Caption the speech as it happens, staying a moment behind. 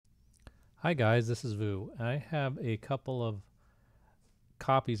Hi guys, this is Vu. I have a couple of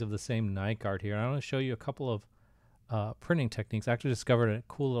copies of the same night guard here. I want to show you a couple of printing techniques. I actually discovered a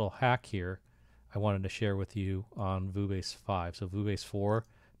cool little hack here I wanted to share with you on VuBase5. So VuBase 4,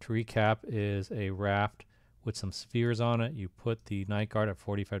 to recap, is a raft with some spheres on it. You put the night guard at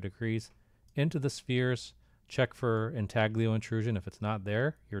 45 degrees into the spheres, check for intaglio intrusion. If it's not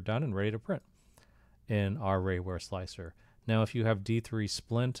there, you're done and ready to print in our Rayware slicer. Now if you have D3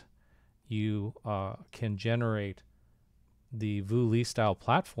 Splint, you can generate the VuLee style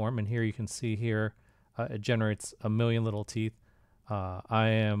platform, and here you can see here it generates a million little teeth.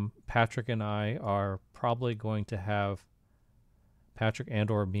 Patrick and I are probably going to have, Patrick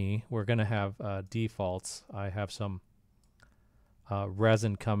and or me, we're going to have defaults. I have some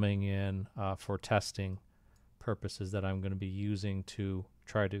resin coming in for testing purposes that I'm going to be using to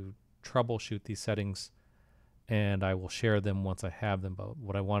try to troubleshoot these settings, and I will share them once I have them. But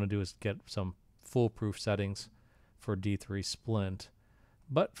what I want to do is get some foolproof settings for D3 Splint.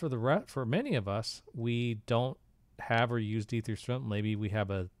 But for many of us, we don't have or use D3 Splint. Maybe we have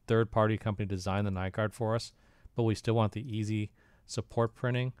a third-party company design the night guard for us, but we still want the easy support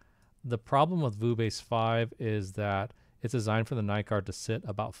printing. The problem with VuBase5 is that it's designed for the night guard to sit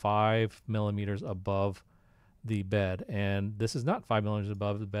about 5 millimeters above the bed, and this is not 5 millimeters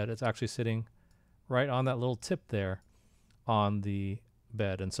above the bed. It's actually sitting right on that little tip there on the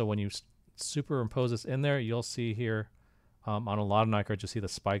bed. And so when you superimpose this in there, you'll see here on a lot of night guards, you'll see the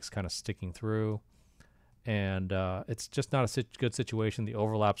spikes kind of sticking through, and it's just not a good situation. The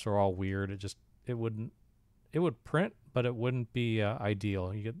overlaps are all weird. It would print, but it wouldn't be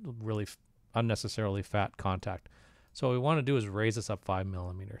ideal. You get really unnecessarily fat contact. So what we want to do is raise this up 5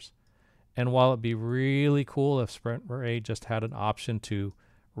 millimeters. And while it'd be really cool if Sprintray just had an option to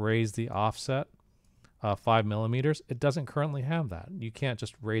raise the offset 5 millimeters, it doesn't currently have that. You can't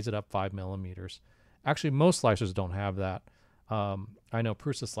just raise it up 5 millimeters. Actually, most slicers don't have that. I know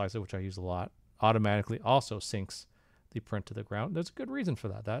Prusa slicer, which I use a lot, automatically also syncs the print to the ground. There's a good reason for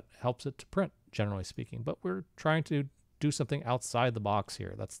that. That helps it to print, generally speaking. But we're trying to do something outside the box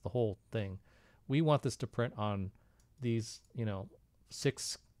here. That's the whole thing. We want this to print on these,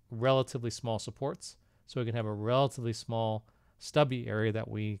 6 relatively small supports, so we can have a relatively small stubby area that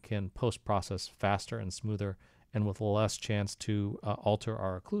we can post-process faster and smoother and with less chance to alter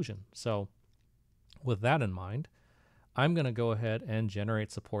our occlusion. So with that in mind, I'm going to go ahead and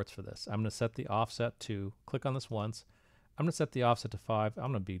generate supports for this. I'm going to set the offset to, click on this once, I'm going to set the offset to 5.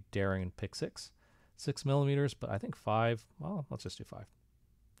 I'm going to be daring and pick 6 millimeters, but I think 5, well, let's just do 5. I'm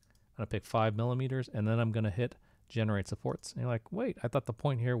going to pick 5 millimeters, and then I'm going to hit generate supports. And you're like, wait, I thought the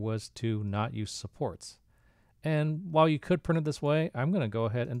point here was to not use supports. And while you could print it this way, I'm going to go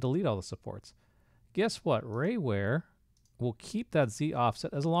ahead and delete all the supports. Guess what? Rayware will keep that Z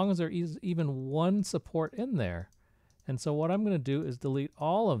offset as long as there is even one support in there. And so what I'm going to do is delete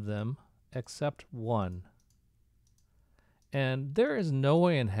all of them except one. And there is no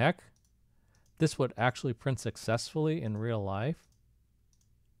way in heck this would actually print successfully in real life.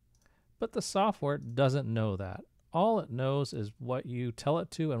 But the software doesn't know that. All it knows is what you tell it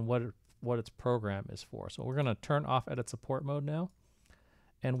to and what its program is for. So we're going to turn off edit support mode now,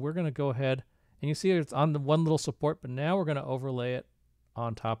 and we're going to go ahead, and you see it's on the one little support, but now we're going to overlay it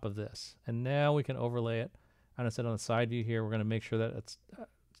on top of this, and now we can overlay it. And I said on the side view here, we're going to make sure that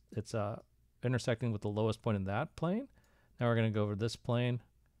it's intersecting with the lowest point in that plane. Now we're going to go over this plane,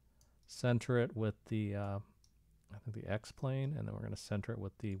 center it with the I think the X plane, and then we're going to center it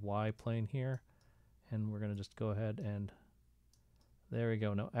with the Y plane here, and we're going to just go ahead and there we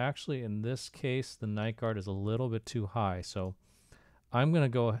go. Now, actually, in this case, the night guard is a little bit too high, so I got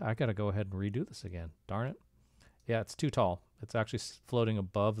to go ahead and redo this again. Darn it. Yeah, it's too tall. It's actually floating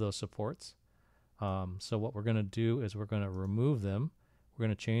above those supports. So what we're going to do is we're going to remove them. We're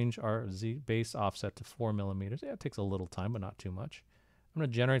going to change our Z base offset to 4 millimeters. Yeah, it takes a little time, but not too much. I'm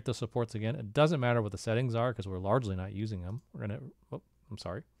going to generate the supports again. It doesn't matter what the settings are because we're largely not using them. We're going to, I'm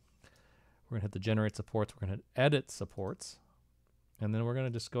sorry. We're going to hit the generate supports. We're going to hit edit supports. And then we're going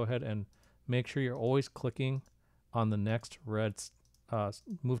to just go ahead and make sure you're always clicking on the next red,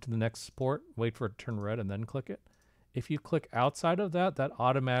 move to the next support, wait for it to turn red, and then click it. If you click outside of that, that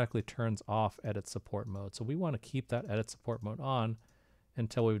automatically turns off edit support mode. So we want to keep that edit support mode on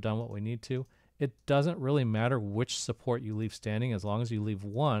until we've done what we need to. It doesn't really matter which support you leave standing. As long as you leave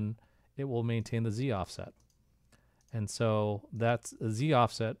one, it will maintain the Z offset. And so that's a Z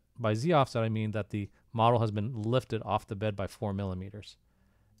offset. By Z offset, I mean that the model has been lifted off the bed by 4 millimeters.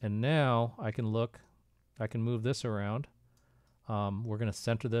 And now I can move this around. We're going to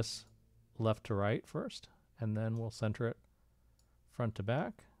center this left to right first, and then we'll center it front to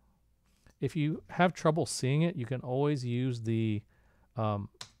back. If you have trouble seeing it, you can always use the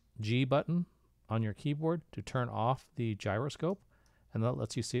G button on your keyboard to turn off the gyroscope, and that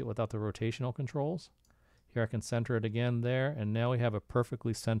lets you see it without the rotational controls. Here I can center it again there, and now we have a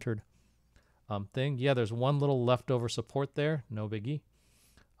perfectly centered thing. Yeah, there's one little leftover support there, no biggie.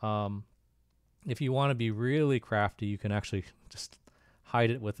 If you want to be really crafty, you can actually just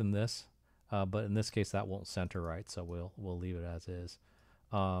hide it within this, but in this case that won't center right, so we'll leave it as is.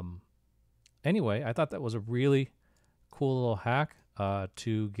 Anyway, I thought that was a really cool little hack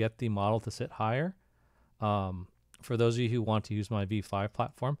to get the model to sit higher. For those of you who want to use my V5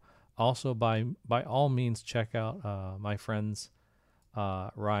 platform, also by all means check out my friends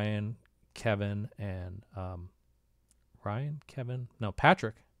Ryan, Kevin, and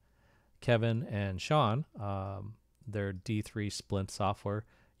Patrick, Kevin, and Sean. Their D3 Splint software.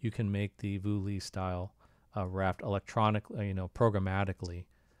 You can make the VuBase style raft electronically, programmatically.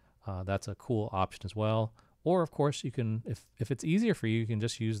 That's a cool option as well. Or of course you can, if it's easier for you, you can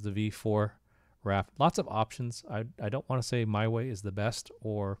just use the V4 raft. Lots of options. I don't want to say my way is the best,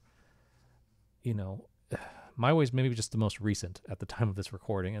 or my way is maybe just the most recent at the time of this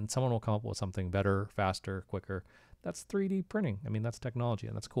recording, and someone will come up with something better, faster, quicker. That's 3D printing. I mean, that's technology,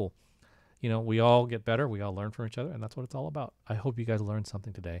 and that's cool. We all get better. We all learn from each other, and that's what it's all about. I hope you guys learned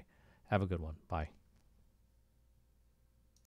something today. Have a good one. Bye.